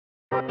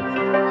It's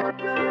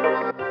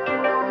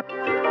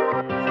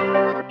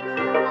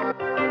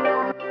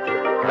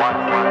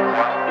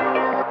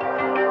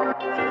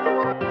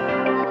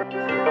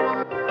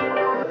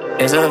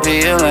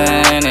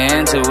appealing,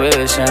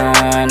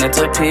 intuition. It's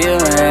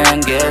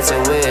appealing, get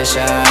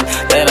tuition.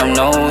 Let them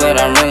know that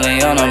I'm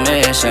really on a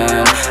mission.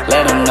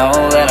 Let them know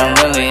that I'm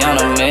really on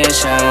a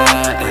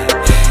mission.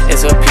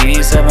 It's a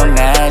piece of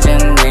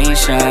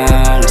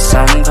imagination.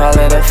 Some call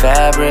it a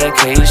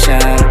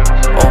fabrication.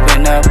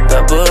 Open up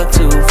the book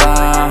to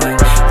find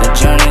the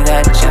journey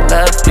that you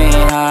left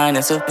behind.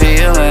 It's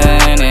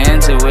appealing,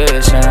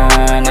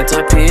 intuition. It's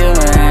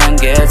appealing,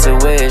 get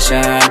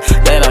tuition.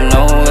 Let them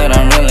know that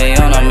I'm really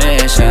on a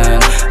mission.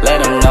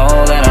 Let them know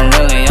that I'm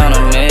really on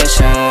a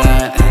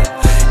mission.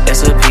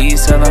 It's a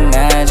piece of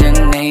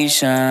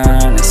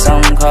imagination.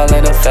 Some call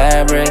it a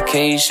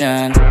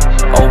fabrication.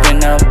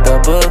 Open up the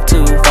book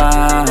to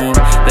find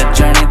the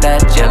journey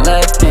that you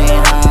left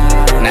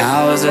behind.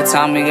 Now is the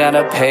time we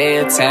gotta pay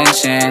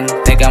attention.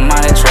 Think I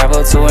might have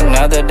traveled to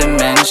another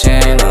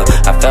dimension.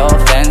 I felt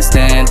fenced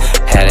in,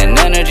 had an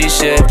energy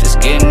shift. It's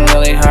getting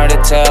really hard to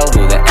tell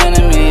who the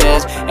enemy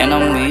is. And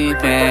I'm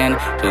leaping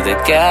through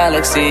the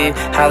galaxy.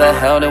 How the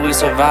hell did we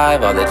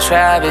survive all the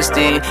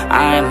travesty?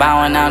 I ain't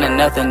bowing down to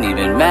nothing,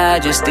 even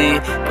majesty,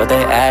 but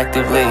they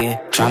actively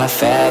tryna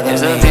fathom me.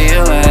 It's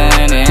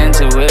appealing,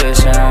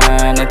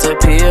 intuition. It's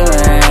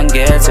appealing,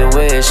 get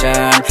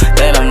tuition.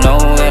 Let them know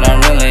that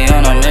I'm really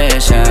on a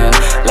mission.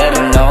 Let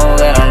them know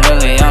that I'm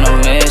really on a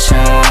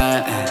mission.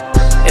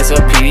 It's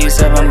a piece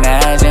of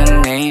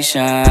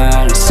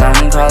imagination.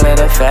 Some call it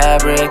a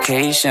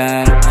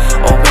fabrication.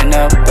 Open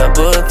up the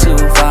book to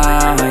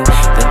find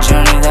the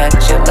journey that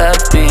you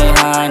left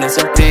behind. It's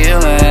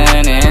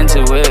appealing,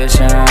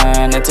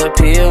 intuition. It's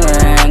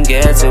appealing,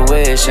 get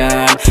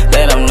tuition.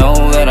 Let them know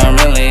that I'm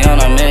really on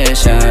a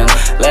mission.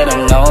 Let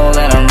them know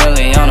that I'm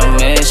really on a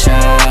mission.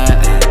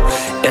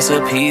 It's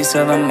a piece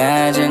of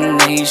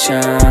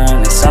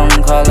imagination. Some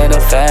call it a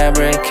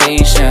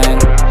fabrication.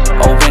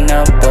 Open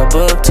up the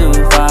book to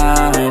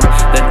find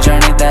the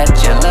journey that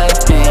you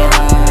left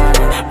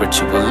behind.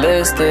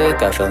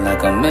 Ritualistic, I feel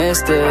like a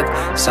mystic.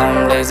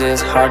 Some days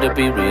it's hard to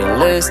be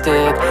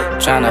realistic.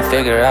 Trying to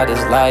figure out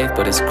this life,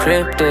 but it's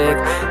cryptic.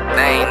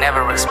 They ain't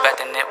never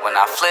expecting it when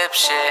I flip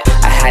shit.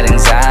 I had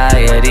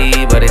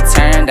anxiety, but it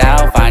turned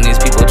out fine. These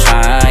people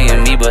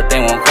trying me, but they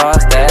won't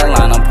cross that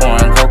line. I'm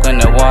pouring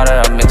coconut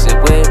water, I mix it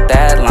with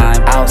that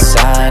lime.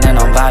 Outside and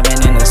I'm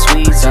vibing in the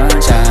sweet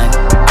sunshine.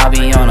 I'll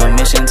be on a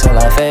mission till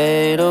I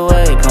fade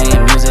away.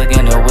 Playing music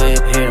in the whip,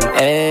 hear them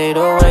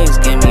 808s.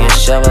 Give me a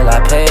shovel, I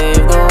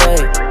pave the way.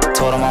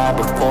 Told them all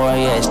before,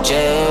 yeah, it's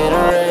Jade.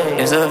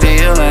 It's a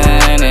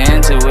feeling,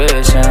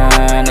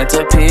 intuition. It's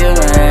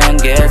appealing,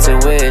 get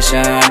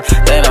tuition.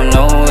 Let them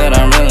know that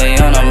I'm really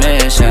on a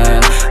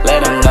mission.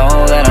 Let them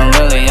know that I'm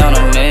really on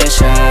a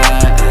mission.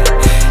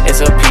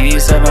 It's a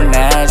piece of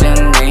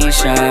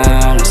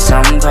imagination.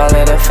 Some call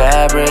it a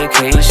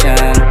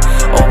fabrication.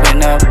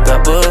 Open up the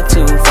book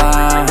to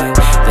find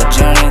the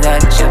journey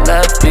that you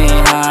left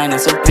behind.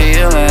 It's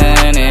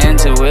appealing,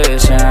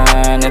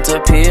 intuition. It's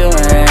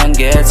appealing,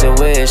 get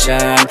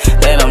tuition.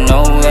 Let them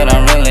know that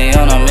I'm really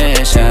on a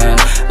mission.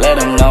 Let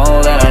them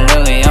know that I'm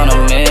really on a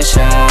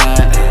mission.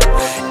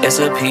 It's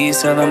a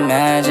piece of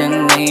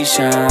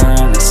imagination.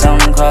 Some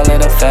call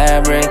it a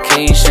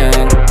fabrication.